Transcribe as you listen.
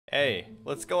Hey,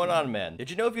 what's going on, man? Did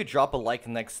you know if you drop a like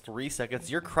in the next 3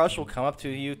 seconds, your crush will come up to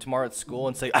you tomorrow at school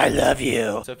and say, I love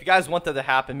you. So if you guys want that to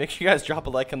happen, make sure you guys drop a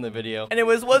like on the video.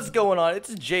 Anyways, what's going on?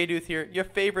 It's J-Dude here, your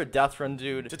favorite Deathrun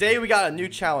dude. Today we got a new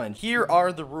challenge. Here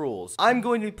are the rules. I'm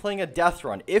going to be playing a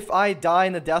Deathrun. If I die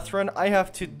in the Deathrun, I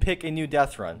have to pick a new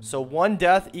Deathrun. So 1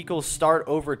 death equals start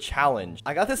over challenge.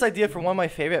 I got this idea from one of my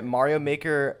favorite Mario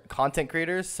Maker content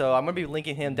creators, so I'm going to be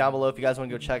linking him down below if you guys want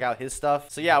to go check out his stuff.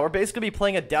 So yeah, we're basically going to be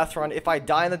playing a Deathrun. If I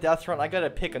die in the Deathrun, I gotta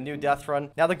pick a new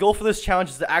Deathrun. Now, the goal for this challenge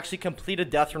is to actually complete a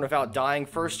Deathrun without dying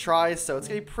first try, so it's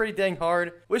gonna be pretty dang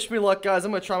hard. Wish me luck, guys.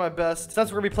 I'm gonna try my best. Since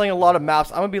we're gonna be playing a lot of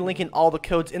maps, I'm gonna be linking all the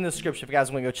codes in the description if you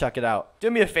guys want to go check it out. Do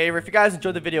me a favor, if you guys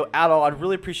enjoyed the video at all, I'd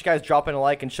really appreciate you guys dropping a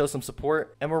like and show some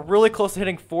support. And we're really close to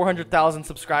hitting 400,000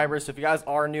 subscribers, so if you guys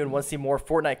are new and want to see more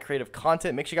Fortnite creative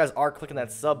content, make sure you guys are clicking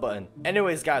that sub button.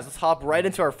 Anyways, guys, let's hop right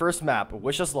into our first map.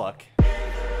 Wish us luck.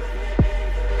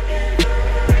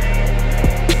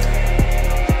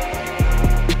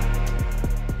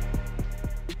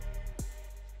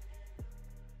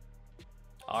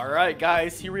 Alright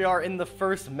guys, here we are in the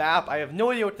first map. I have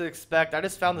no idea what to expect. I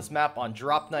just found this map on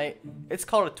Drop Night. It's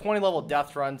called a 20 level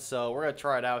death run, so we're gonna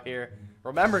try it out here.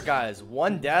 Remember guys,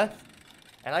 1 death,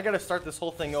 and I gotta start this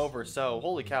whole thing over, so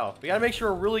holy cow. We gotta make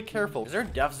sure we're really careful. Is there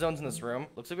death zones in this room?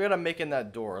 Looks like we gotta make in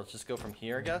that door. Let's just go from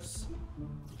here, I guess.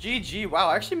 GG, wow,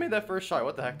 I actually made that first shot.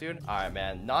 What the heck, dude? Alright,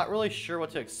 man, not really sure what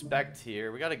to expect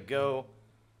here. We gotta go,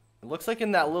 it looks like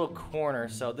in that little corner,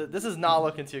 so this is not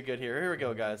looking too good here. Here we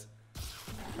go, guys.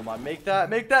 Come on, make that,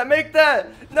 make that, make that!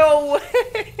 No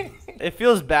way! It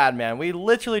feels bad, man. We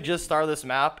literally just started this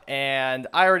map, and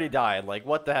I already died. Like,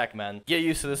 what the heck, man? Get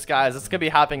used to this, guys. It's gonna be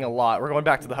happening a lot. We're going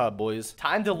back to the hub, boys.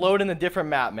 Time to load in a different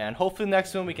map, man. Hopefully the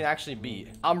next one we can actually beat.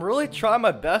 I'm really trying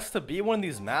my best to beat one of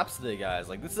these maps today, guys.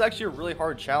 Like, this is actually a really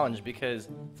hard challenge, because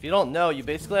if you don't know, you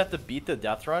basically have to beat the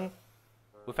death run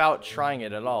without trying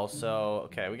it at all. So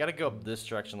okay, we gotta go up this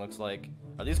direction. Looks like,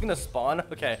 are these gonna spawn?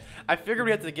 Okay, I figured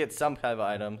we had to get some kind of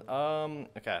item.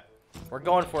 Okay, we're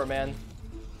going for it, man.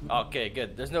 Okay,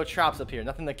 good. There's no traps up here,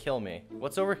 nothing to kill me.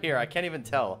 What's over here? I can't even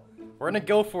tell. We're gonna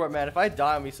go for it, man. If I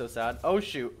die, I'll be so sad. Oh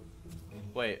shoot,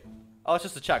 wait, oh, it's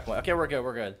just a checkpoint. Okay, we're good,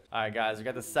 we're good. All right guys, we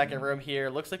got the second room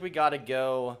here. Looks like we gotta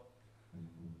go,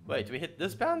 wait, do we hit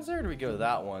this bouncer or do we go to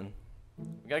that one?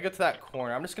 We gotta go to that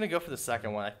corner. I'm just gonna go for the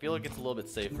second one. I feel like it's a little bit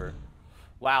safer.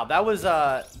 Wow, that was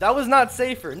not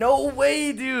safer. No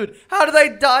way, dude. How did I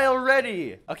die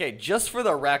already? Okay, just for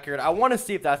the record, I want to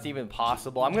see if that's even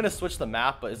possible. I'm gonna switch the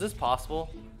map, but is this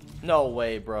possible? No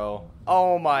way, bro.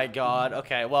 Oh my god.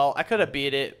 Okay, well, I could have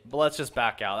beat it, but let's just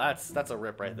back out. That's a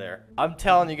rip right there. I'm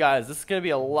telling you guys, this is gonna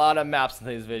be a lot of maps in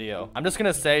today's video. I'm just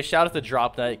gonna say shout out to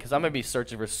Drop Night, because I'm gonna be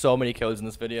searching for so many codes in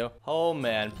this video. Oh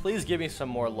man, please give me some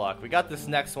more luck. We got this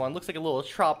next one. Looks like a little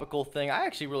tropical thing. I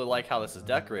actually really like how this is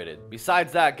decorated.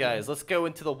 Besides that, guys, let's go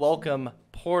into the welcome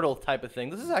portal type of thing.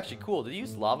 This is actually cool. Did you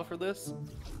use lava for this?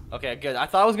 Okay, good. I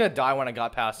thought I was gonna die when I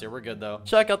got past here. We're good though.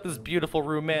 Check out this beautiful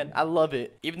room, man. I love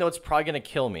it. Even though it's probably gonna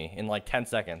kill me in like 10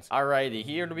 seconds. Alrighty,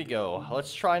 here we go.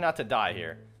 Let's try not to die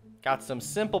here. Got some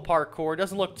simple parkour.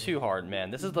 Doesn't look too hard,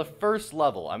 man. This is the first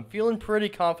level. I'm feeling pretty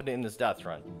confident in this death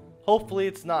run. Hopefully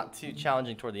it's not too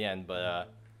challenging toward the end, but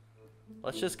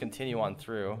let's just continue on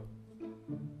through.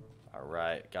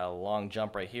 Alright, got a long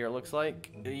jump right here, it looks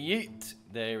like. Yeet.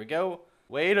 There we go.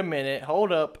 Wait a minute,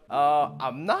 hold up.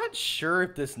 I'm not sure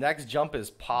if this next jump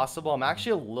is possible. I'm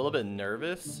actually a little bit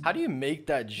nervous. How do you make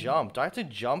that jump? Do I have to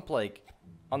jump like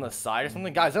on the side or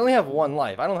something? Guys, I only have 1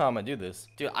 life. I don't know how I'm gonna do this.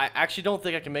 Dude, I actually don't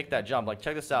think I can make that jump. Like,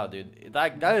 check this out, dude.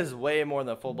 That is way more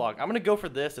than a full block. I'm gonna go for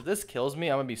this. If this kills me,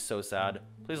 I'm gonna be so sad.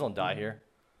 Please don't die here.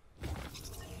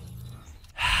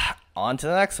 On to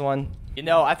the next one. You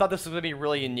know, I thought this was gonna be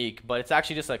really unique, but it's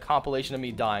actually just a compilation of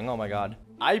me dying. Oh my god.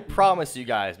 I promise you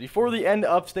guys, before the end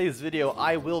of today's video,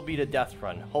 I will beat a death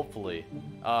run, hopefully.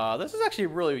 This is actually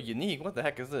really unique. What the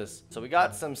heck is this? So we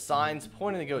got some signs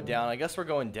pointing to go down. I guess we're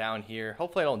going down here.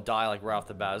 Hopefully I don't die like right off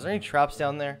the bat. Is there any traps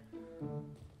down there?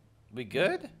 We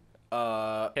good?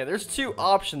 Okay, there's 2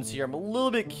 options here. I'm a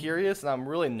little bit curious, and I'm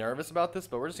really nervous about this,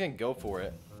 but we're just gonna go for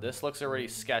it. This looks already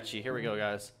sketchy. Here we go,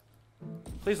 guys.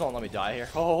 Please don't let me die here.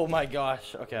 Oh my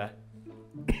gosh. Okay.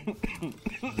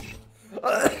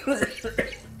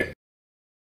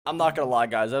 I'm not gonna lie,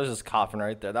 guys. I was just coughing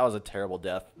right there. That was a terrible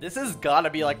death. This has gotta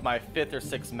be like my 5th or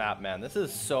 6th map, man. This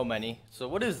is so many. So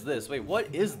what is this? Wait,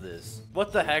 what is this?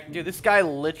 What the heck? Dude, this guy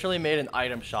literally made an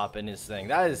item shop in his thing.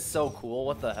 That is so cool.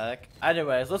 What the heck?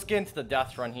 Anyways, let's get into the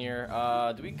death run here.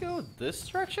 Do we go this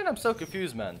direction? I'm so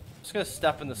confused, man. I'm just gonna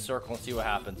step in the circle and see what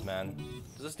happens, man.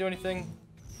 Does this do anything?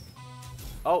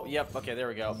 Oh, yep. Okay, there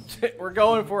we go. We're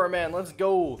going for it, man. Let's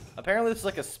go. Apparently, this is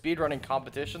like a speedrunning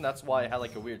competition. That's why it had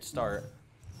like a weird start.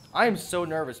 I am so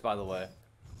nervous, by the way.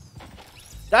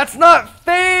 That's not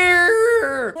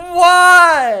fair!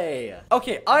 Why?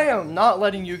 Okay, I am not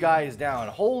letting you guys down.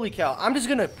 Holy cow. I'm just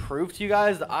gonna prove to you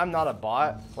guys that I'm not a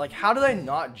bot. Like, how did I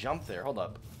not jump there? Hold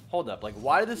up. Hold up. Like,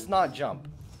 why did this not jump?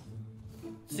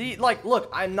 See, like, look,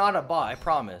 I'm not a bot, I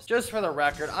promise. Just for the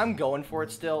record, I'm going for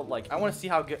it still. Like, I want to see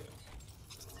how good...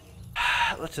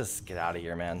 Let's just get out of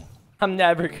here, man. I'm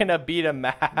never gonna beat a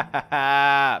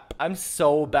map. I'm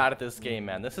so bad at this game,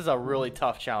 man. This is a really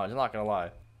tough challenge, I'm not gonna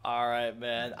lie. Alright,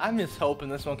 man. I'm just hoping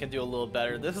this one can do a little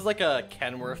better. This is like a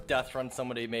Kenworth death run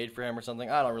somebody made for him or something.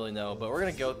 I don't really know, but we're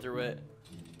gonna go through it.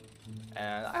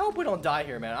 And I hope we don't die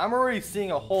here, man. I'm already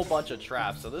seeing a whole bunch of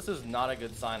traps, so this is not a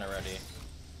good sign already.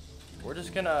 We're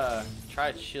just gonna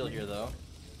try to chill here, though.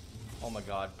 Oh my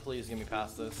god, please get me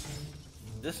past this.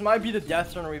 This might be the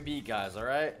death run we beat, guys,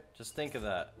 alright? Just think of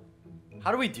that.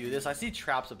 How do we do this? I see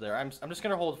traps up there. I'm just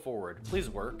gonna hold forward. Please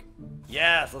work.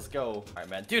 Yes, let's go. Alright,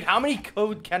 man. Dude, how many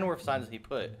code Kenworth signs did he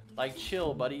put? Like,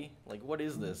 chill, buddy. Like, what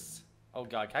is this? Oh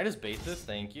god, can I just bait this?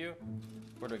 Thank you.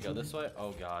 Where do we go? This way?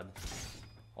 Oh god.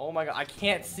 Oh my god, I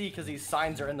can't see because these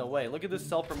signs are in the way. Look at this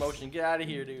self-promotion. Get out of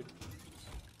here, dude.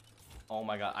 Oh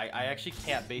my god, I actually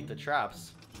can't bait the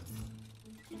traps.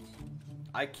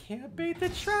 I can't bait the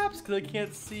traps because I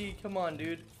can't see. Come on,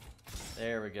 dude.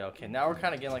 There we go. Okay, now we're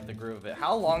kind of getting like the groove of it.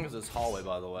 How long is this hallway,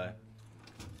 by the way?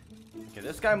 Okay,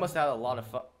 this guy must have had a lot of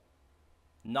fun.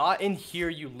 Not in here,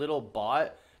 you little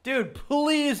bot. Dude,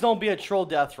 please don't be a troll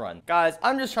death run. Guys,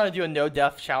 I'm just trying to do a no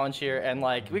death challenge here, and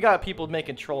like, we got people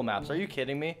making troll maps. Are you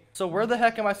kidding me? So where the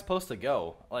heck am I supposed to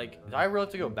go? Like, do I really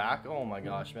have to go back? Oh my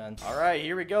gosh, man. All right,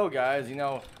 here we go, guys. You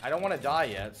know, I don't want to die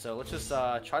yet, so let's just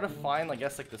try to find, I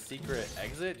guess, like the secret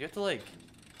exit. Do you have to like...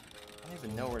 I don't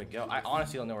even know where to go. I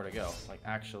honestly don't know where to go. Like,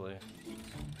 actually.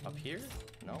 Up here?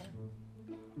 No.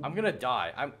 I'm gonna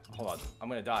die. Hold on. I'm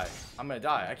gonna die. I'm gonna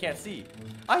die. I can't see.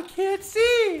 I can't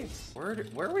see! Where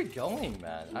are we going,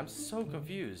 man? I'm so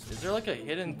confused. Is there like a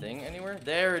hidden thing anywhere?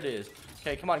 There it is.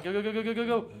 Okay, come on. Go, go, go, go, go, go,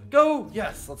 go. Go!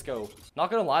 Yes, let's go. Not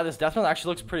gonna lie, this Deathrun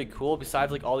actually looks pretty cool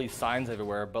besides like all these signs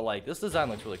everywhere. But like, this design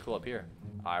looks really cool up here.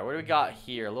 Alright, what do we got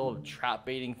here? A little trap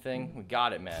baiting thing. We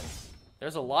got it, man.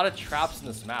 There's a lot of traps in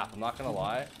this map. I'm not gonna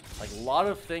lie. Like, a lot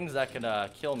of things that can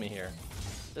kill me here.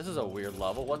 This is a weird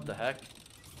level. What the heck?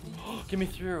 Get me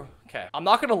through. Okay. I'm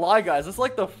not gonna lie, guys. This is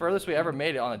like the furthest we ever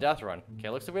made it on a death run. Okay,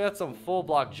 looks like we had some full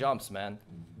block jumps, man.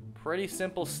 Pretty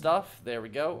simple stuff. There we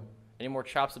go. Any more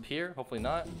traps up here? Hopefully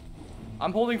not.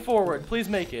 I'm holding forward. Please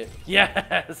make it.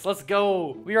 Yes, let's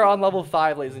go. We are on level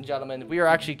 5, ladies and gentlemen. We are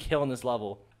actually killing this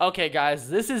level. Okay, guys,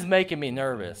 this is making me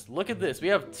nervous. Look at this. We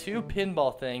have 2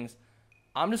 pinball things.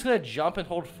 I'm just gonna jump and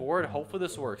hold forward. Hopefully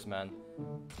this works, man.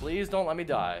 Please don't let me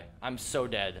die. I'm so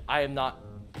dead. I am not...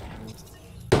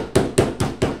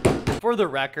 For the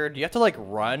record, you have to like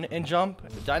run and jump.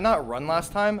 Did I not run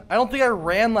last time? I don't think I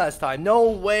ran last time. No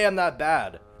way I'm that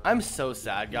bad. I'm so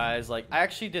sad, guys. Like, I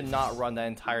actually did not run that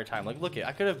entire time. Like, look,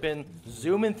 I could have been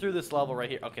zooming through this level right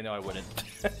here. Okay, no, I wouldn't.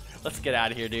 Let's get out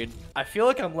of here, dude. I feel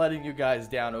like I'm letting you guys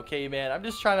down, okay, man? I'm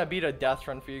just trying to beat a death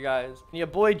run for you guys. And your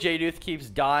boy J-Duth keeps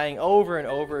dying over and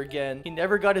over again. He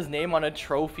never got his name on a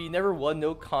trophy, never won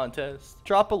no contest.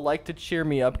 Drop a like to cheer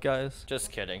me up, guys.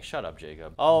 Just kidding. Shut up,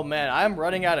 Jacob. Oh, man, I'm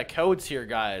running out of codes here,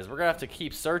 guys. We're gonna have to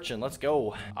keep searching. Let's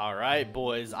go. All right,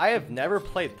 boys. I have never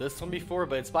played this one before,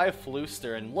 but it's by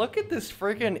Flooster. And look at this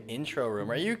freaking intro room.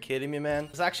 Are you kidding me, man?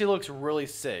 This actually looks really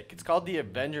sick. It's called the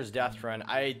Avengers Death Run.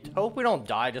 I hope we don't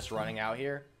die just running out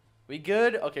here. We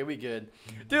good? Okay, we good.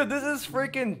 Dude, this is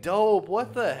freaking dope.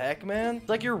 What the heck, man? It's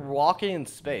like you're walking in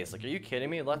space. Like, are you kidding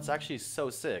me? That's actually so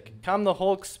sick. Come the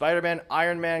Hulk, Spider-Man,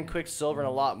 Iron Man, Quicksilver, and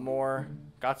a lot more.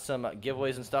 Got some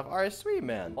giveaways and stuff. All right, sweet,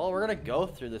 man. Well, we're gonna go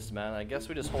through this, man. I guess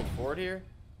we just hold forward here.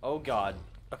 Oh, God.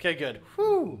 Okay, good.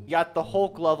 Whew. Got the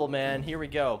Hulk level, man. Here we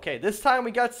go. Okay, this time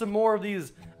we got some more of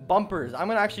these bumpers. I'm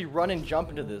gonna actually run and jump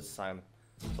into this time.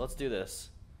 So let's do this.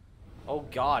 Oh,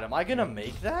 God. Am I gonna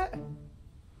make that?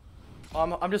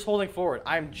 I'm just holding forward.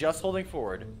 I'm just holding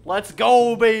forward. Let's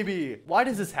go, baby. Why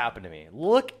does this happen to me?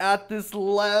 Look at this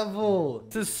level.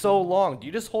 This is so long. Do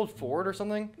you just hold forward or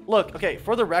something? Look, okay,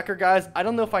 for the record, guys, I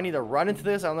don't know if I need to run into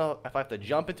this. I don't know if I have to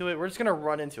jump into it. We're just gonna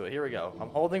run into it. Here we go. I'm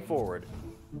holding forward.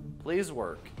 Please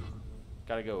work.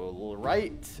 Gotta go a little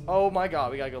right. Oh my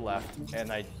God, we gotta go left.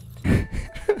 And I...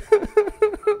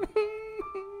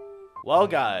 Well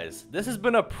guys, this has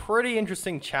been a pretty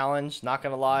interesting challenge, not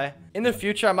gonna lie. In the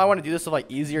future, I might want to do this with like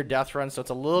easier death runs, so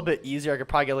it's a little bit easier. I could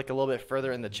probably get like a little bit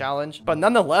further in the challenge. But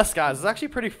nonetheless, guys, it's actually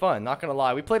pretty fun, not gonna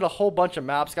lie. We played a whole bunch of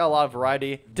maps, got a lot of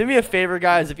variety. Do me a favor,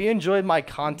 guys, if you enjoyed my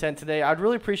content today, I'd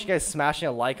really appreciate you guys smashing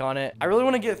a like on it. I really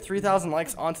want to get 3,000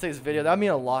 likes on today's video. That would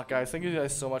mean a lot, guys. Thank you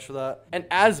guys so much for that. And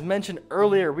as mentioned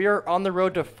earlier, we are on the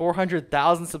road to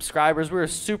 400,000 subscribers. We are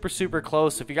super, super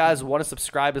close. If you guys want to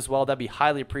subscribe as well, that'd be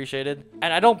highly appreciated.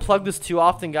 And I don't plug this too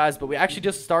often, guys, but we actually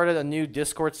just started a new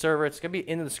Discord server. It's gonna be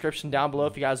in the description down below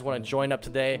if you guys want to join up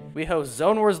today. We host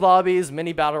Zone Wars lobbies,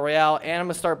 mini battle royale, and I'm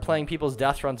gonna start playing people's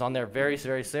death runs on there very,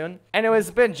 very soon. Anyways,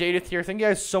 it's been Jadeth here. Thank you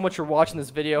guys so much for watching this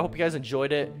video. Hope you guys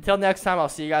enjoyed it. Until next time, I'll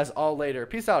see you guys all later.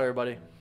 Peace out, everybody.